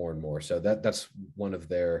more and more. So that's one of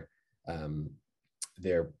their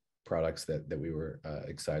products that we were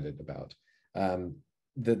excited about.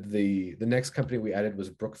 The next company we added was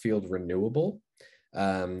Brookfield Renewable,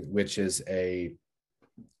 which is a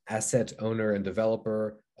asset owner and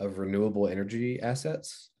developer of renewable energy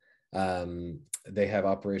assets. They have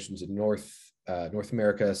operations in North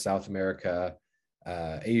America, South America,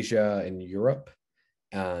 Asia, and Europe.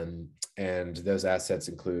 And those assets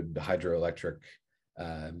include hydroelectric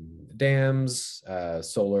dams,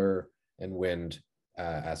 solar and wind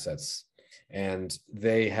assets. And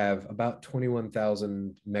they have about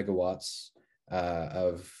 21,000 megawatts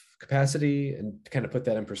of capacity. And to kind of put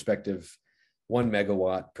that in perspective, 1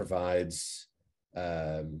 megawatt provides,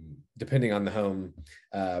 depending on the home,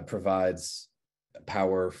 provides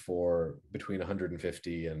power for between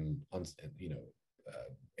 150 and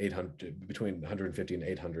 800, between 150 and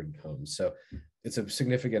 800 homes. So it's a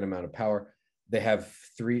significant amount of power. They have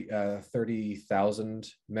 30,000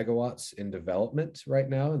 megawatts in development right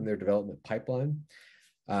now in their development pipeline.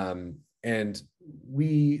 And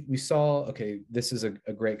we saw, okay, this is a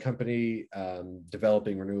great company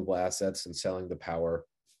developing renewable assets and selling the power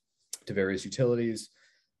to various utilities.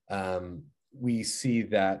 We see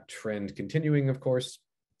that trend continuing, of course,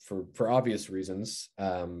 for obvious reasons,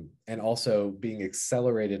 and also being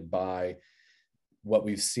accelerated by what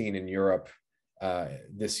we've seen in Europe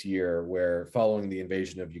this year, where following the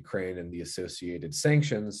invasion of Ukraine and the associated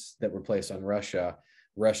sanctions that were placed on Russia,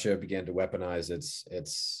 Russia began to weaponize its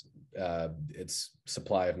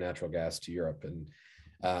supply of natural gas to Europe. And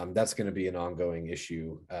that's going to be an ongoing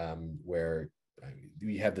issue where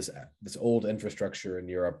we have this old infrastructure in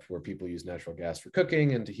Europe where people use natural gas for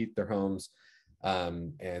cooking and to heat their homes.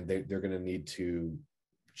 And they're going to need to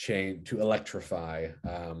change, to electrify.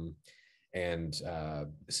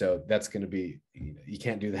 So that's going to be, you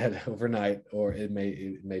can't do that overnight, or it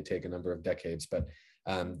may take a number of decades, but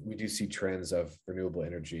we do see trends of renewable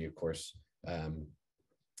energy, of course,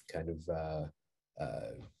 kind of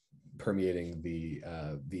permeating the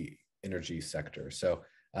energy sector. So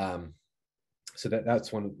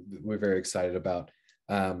that's one we're very excited about.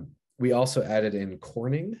 We also added in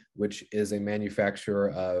Corning, which is a manufacturer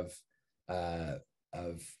of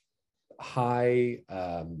high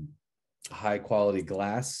quality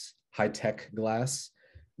glass, high tech glass,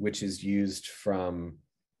 which is used from,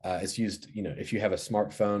 it's used, if you have a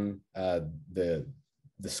smartphone, the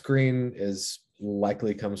screen is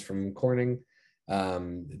likely comes from Corning.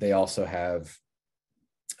 They also have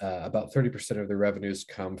about 30% of their revenues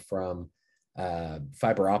come from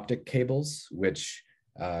fiber optic cables, which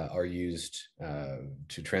are used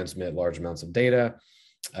to transmit large amounts of data.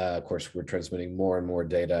 Of course, we're transmitting more and more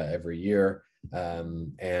data every year.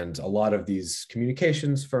 And a lot of these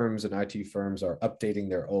communications firms and IT firms are updating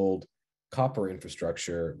their old copper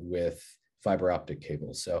infrastructure with fiber optic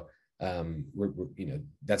cables. So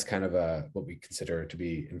that's kind of what we consider to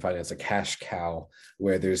be in finance a cash cow,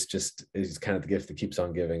 where is kind of the gift that keeps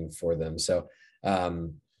on giving for them. So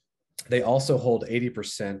they also hold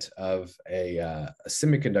 80% of a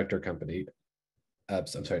semiconductor company, of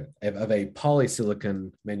a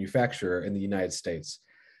polysilicon manufacturer in the United States.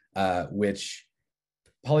 which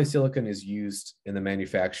polysilicon is used in the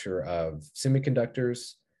manufacture of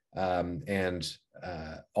semiconductors, and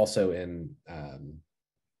also in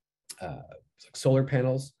solar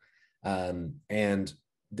panels. And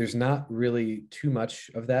there's not really too much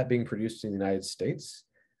of that being produced in the United States.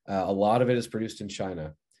 A lot of it is produced in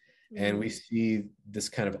China. And we see this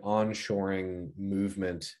kind of onshoring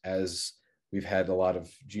movement as we've had a lot of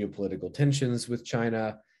geopolitical tensions with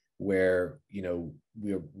China, where, you know,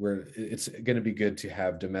 it's going to be good to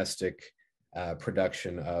have domestic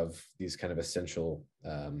production of these kind of essential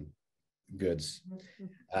goods.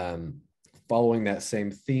 Following that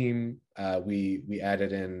same theme, we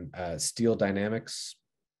added in Steel Dynamics,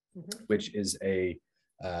 which is a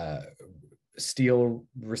steel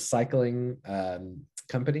recycling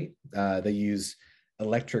company. They use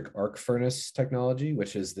electric arc furnace technology,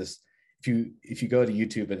 which is this. If you go to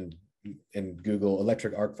YouTube and Google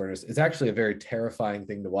electric arc furnace, it's actually a very terrifying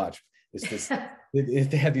thing to watch. It's this.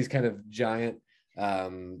 They have these kind of giant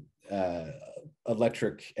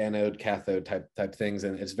electric anode cathode type things,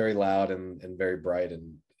 and it's very loud and very bright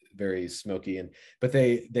and very smoky. But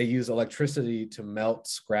they use electricity to melt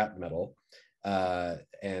scrap metal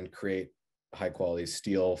and create high quality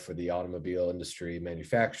steel for the automobile industry,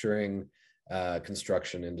 manufacturing,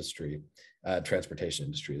 construction industry, transportation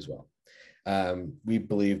industry as well. We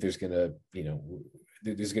believe there's going to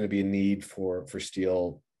be a need for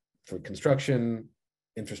steel for construction,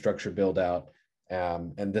 infrastructure build out,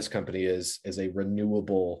 and this company is a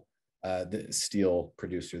renewable steel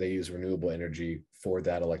producer. They use renewable energy for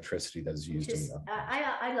that electricity that is used.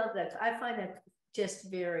 I love that. I find that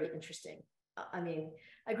just very interesting. I mean,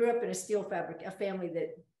 I grew up in a family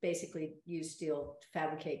that basically used steel to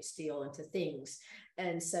fabricate steel into things.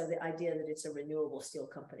 And so the idea that it's a renewable steel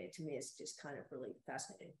company, to me, is just kind of really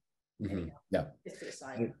fascinating. Yeah. Just to the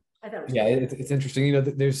side. I thought it was cool. It's interesting. You know,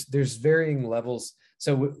 there's varying levels.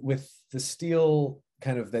 So with the steel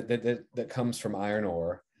kind of that comes from iron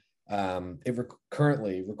ore, it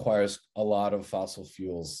currently requires a lot of fossil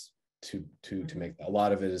fuels to make. A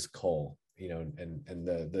lot of it is coal, you know, and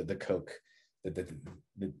the coke that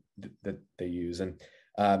they use, and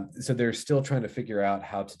so they're still trying to figure out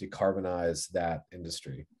how to decarbonize that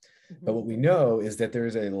industry. But what we know is that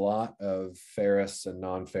there's a lot of ferrous and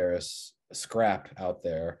non-ferrous scrap out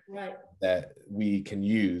there, right, that we can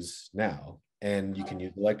use now, and you can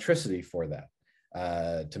use electricity for that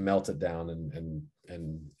to melt it down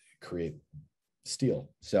and create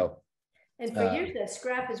steel. So, and for years that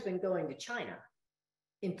scrap has been going to China,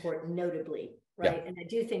 important notably, right? Yeah. And I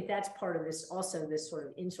do think that's part of this, also this sort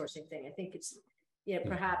of insourcing thing. I think it's, you know,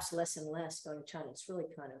 perhaps less and less going to China. It's really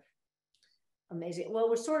kind of amazing. Well,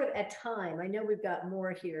 we're sort of at time. I know we've got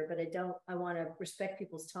more here, but I want to respect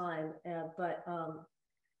people's time. But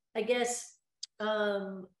I guess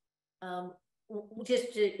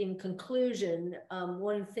just in conclusion,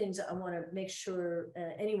 one of the things I want to make sure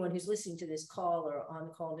anyone who's listening to this call or on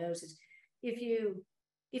the call knows is, if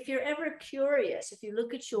you're ever curious, if you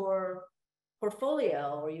look at your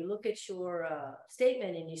portfolio or you look at your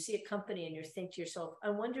statement and you see a company and you think to yourself,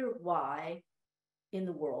 I wonder why in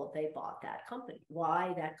the world they bought that company,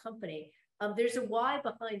 why that company. There's a why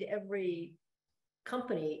behind every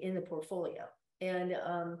company in the portfolio. And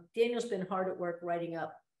Daniel's been hard at work writing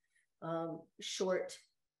up short,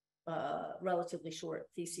 relatively short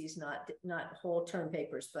theses, not whole term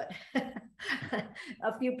papers, but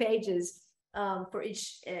a few pages for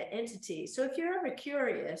each entity. So if you're ever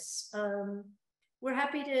curious, we're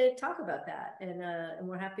happy to talk about that, and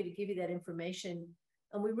we're happy to give you that information.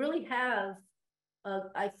 And we really have,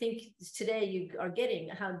 I think today you are getting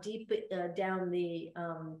how deep down the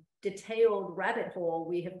detailed rabbit hole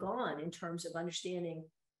we have gone in terms of understanding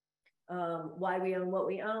why we own what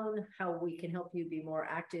we own, how we can help you be more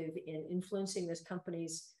active in influencing those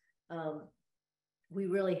companies. We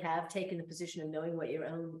really have taken the position of knowing what you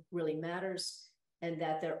own really matters, and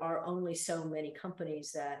that there are only so many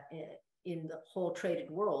companies that in the whole traded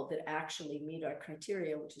world that actually meet our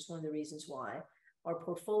criteria, which is one of the reasons why our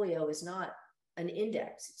portfolio is not an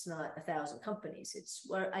index. It's not 1,000 companies. It's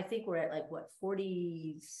where I think we're at, like, what,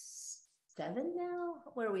 47 now?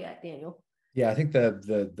 Where are we at, Daniel? Yeah, I think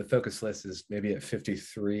the focus list is maybe at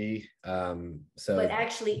 53. So, but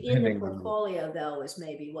actually in the portfolio though is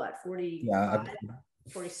maybe what, 45,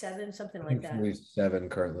 47, something like that. 47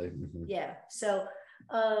 currently. Yeah. So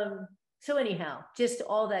so anyhow, just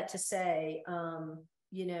all that to say,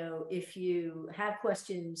 you know, if you have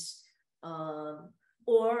questions,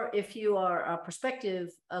 or if you are a prospective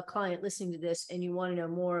client listening to this and you want to know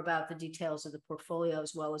more about the details of the portfolio,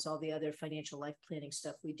 as well as all the other financial life planning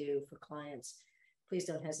stuff we do for clients, please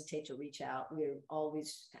don't hesitate to reach out. We're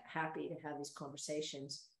always happy to have these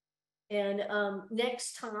conversations. And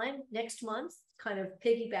next month, kind of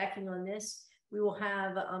piggybacking on this, we will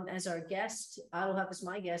have as our guest, I will have as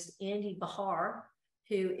my guest, Andy Bahar,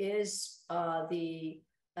 who is the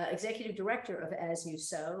executive director of As You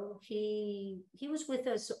Sow. He was with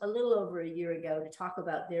us a little over a year ago to talk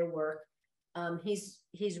about their work.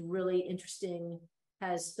 He's really interesting,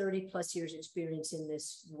 has 30 plus years experience in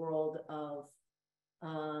this world of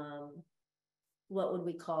what would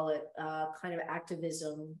we call it, kind of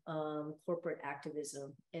activism, corporate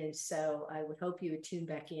activism. And so I would hope you would tune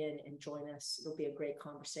back in and join us. It'll be a great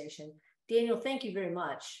conversation. Daniel, thank you very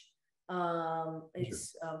much.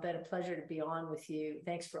 It's been a pleasure to be on with you.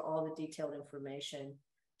 Thanks for all the detailed information.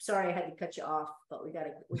 Sorry I had to cut you off, but we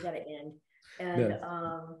gotta end. And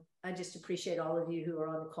I just appreciate all of you who are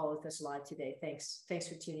on the call with us live today. Thanks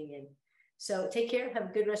for tuning in. So take care, have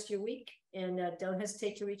a good rest of your week, and don't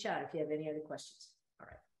hesitate to reach out if you have any other questions. All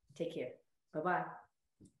right, take care. Bye-bye.